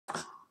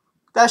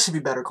That should be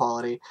better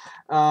quality.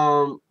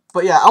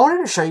 But yeah, I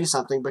wanted to show you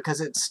something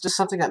because it's just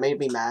something that made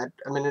me mad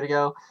a minute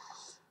ago.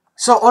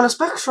 So on a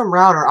Spectrum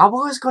router, I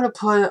was going to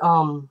put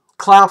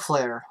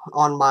Cloudflare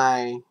on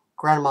my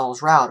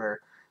grandma's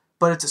router,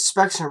 but it's a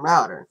Spectrum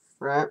router,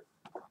 right?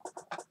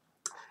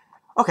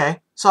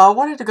 Okay, so I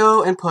wanted to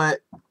go and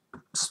put,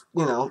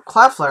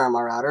 Cloudflare on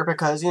my router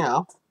because,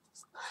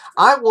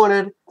 I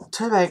wanted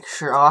to make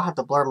sure. Oh, I'll have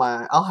to blur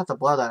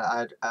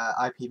that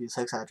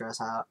IPv6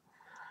 address out.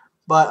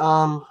 But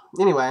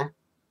anyway,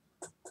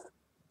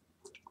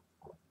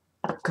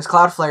 because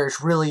Cloudflare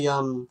is really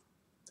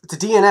it's a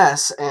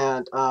DNS,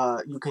 and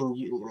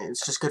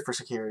it's just good for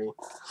security.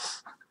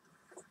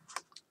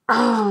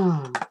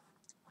 I'll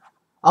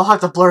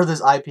have to blur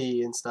this IP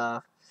and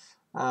stuff.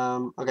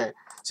 Okay,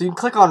 so you can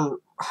click on,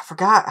 I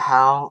forgot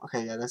how,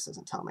 okay, yeah, this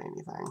doesn't tell me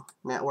anything.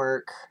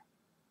 Network,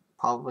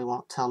 probably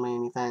won't tell me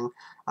anything.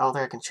 I don't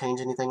think I can change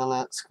anything on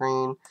that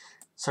screen.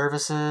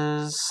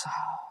 Services,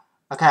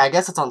 okay, I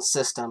guess it's on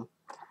system.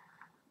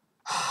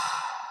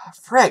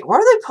 Frick, where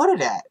do they put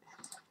it at?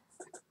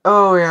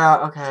 Oh, yeah,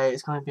 okay,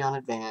 it's going to be on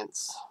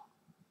advanced.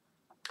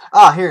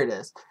 Ah, here it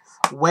is.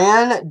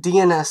 WAN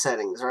DNS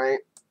settings, right?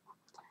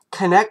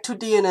 Connect to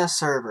DNS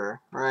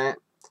server, right?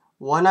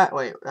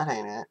 Wait, that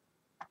ain't it.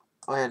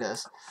 Oh, yeah, it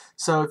is.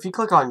 So if you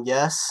click on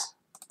yes,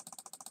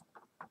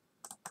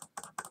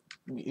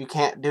 you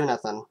can't do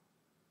nothing.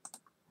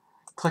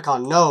 Click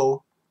on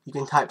no, you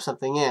can type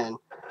something in.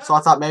 So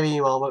I thought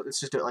maybe, well, let's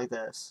just do it like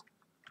this,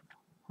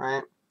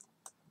 right?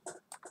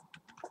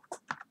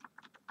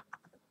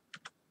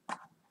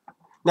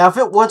 Now, if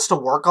it wants to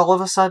work all of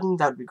a sudden,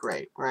 that would be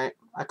great, right?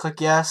 I click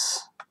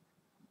yes,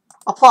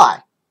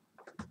 apply.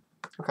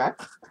 Okay.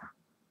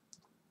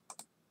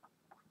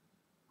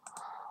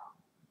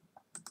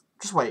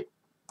 Just wait.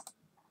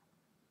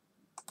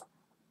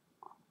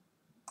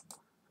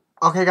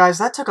 Okay, guys,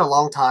 that took a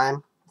long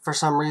time for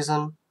some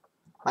reason.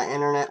 My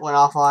internet went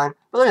offline.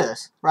 But look at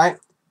this, right?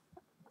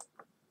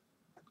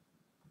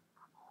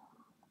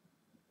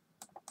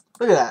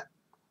 Look at that.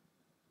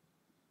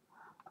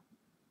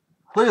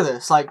 Look at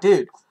this. Like,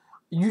 dude,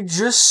 you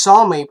just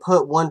saw me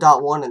put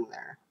 1.1 in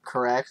there,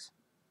 correct?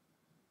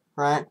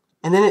 Right?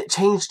 And then it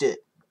changed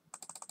it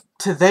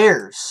to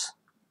theirs.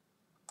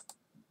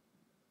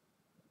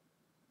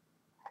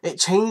 It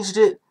changed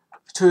it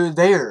to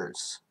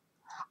theirs.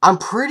 I'm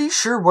pretty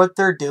sure what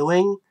they're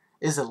doing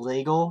is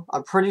illegal.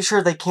 I'm pretty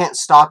sure they can't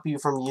stop you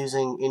from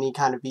using any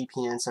kind of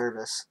VPN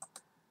service.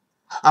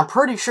 I'm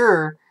pretty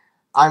sure,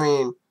 I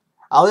mean,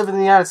 I live in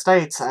the United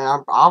States,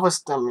 and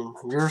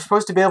you're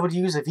supposed to be able to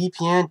use a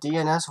VPN,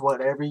 DNS,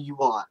 whatever you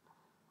want.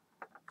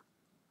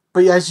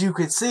 But as you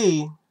could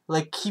see,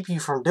 they keep you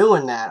from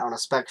doing that on a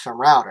Spectrum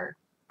router.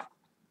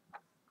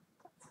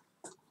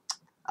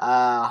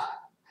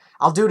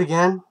 I'll do it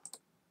again.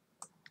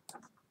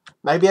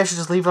 Maybe I should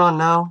just leave it on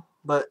no,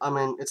 but I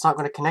mean, it's not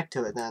going to connect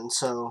to it then,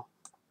 so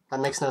that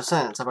makes no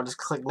sense. If I just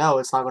click no,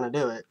 it's not going to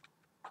do it.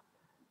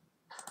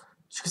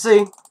 As you can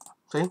see,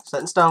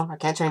 set in stone. I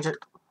can't change it.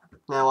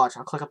 Now watch,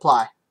 I'll click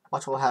apply.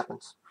 Watch what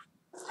happens.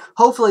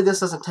 Hopefully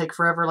this doesn't take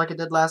forever like it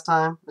did last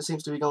time. It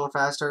seems to be going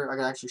faster. I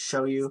can actually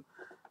show you.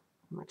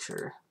 Make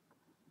sure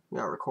we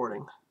are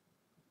recording.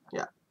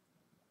 Yeah.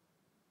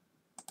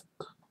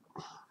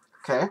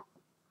 Okay.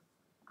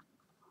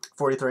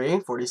 43,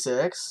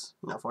 46,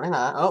 no,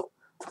 49.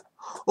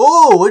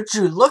 Oh, would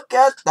you look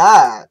at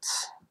that?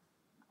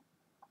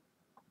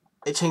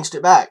 It changed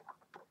it back.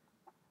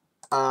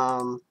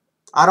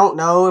 I don't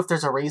know if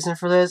there's a reason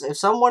for this. If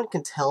someone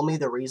can tell me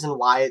the reason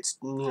why it's,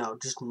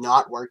 just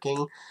not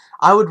working,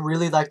 I would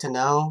really like to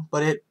know.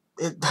 But it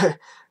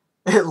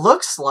it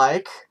looks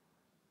like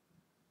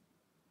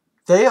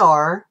they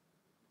are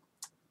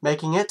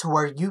making it to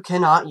where you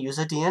cannot use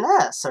a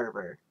DNS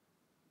server.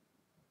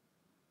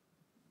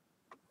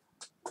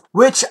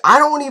 Which I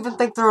don't even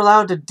think they're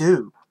allowed to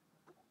do.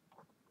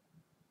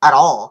 At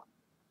all.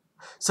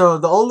 So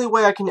the only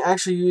way I can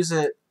actually use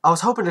it, I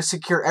was hoping to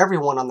secure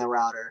everyone on the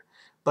router,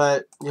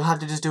 but you'll have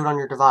to just do it on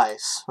your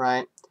device,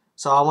 right?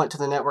 So I went to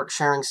the Network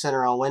Sharing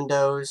Center on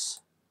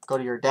Windows, go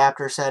to your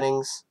adapter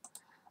settings.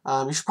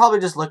 You should probably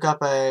just look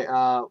up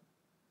a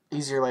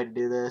easier way to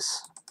do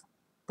this,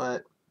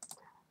 but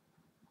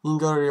you can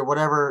go to your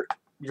whatever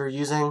you're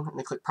using, and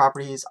then click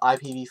Properties,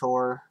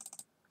 IPv4,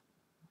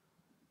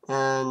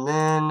 and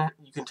then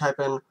you can type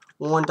in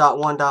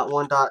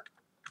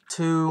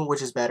 1.1.1.2,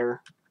 which is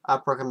better. I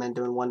recommend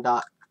doing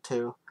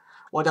 1.2.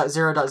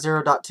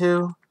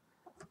 1.0.0.2,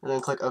 and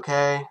then click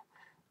OK.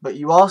 But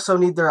you also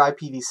need their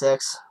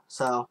IPv6,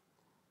 so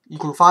you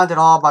can find it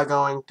all by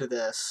going to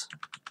this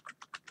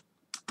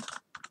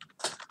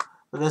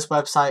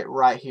website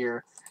right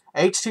here.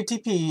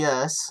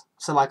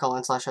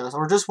 https://os,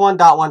 or just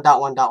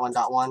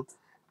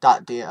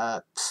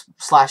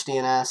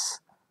 1.1.1.1.1/DNS,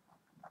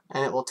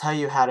 and it will tell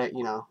you how to,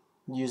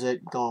 use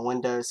it, go on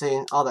Windows,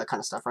 see, all that kind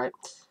of stuff, right?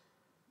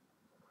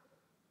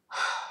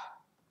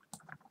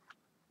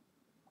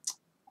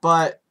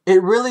 But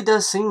it really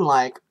does seem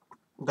like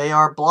they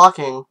are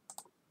blocking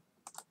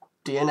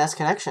DNS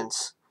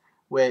connections,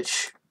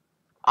 which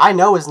I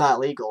know is not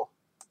legal.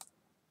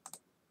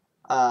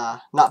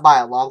 not by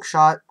a long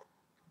shot.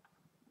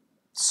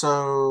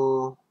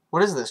 So,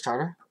 what is this,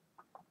 Charter?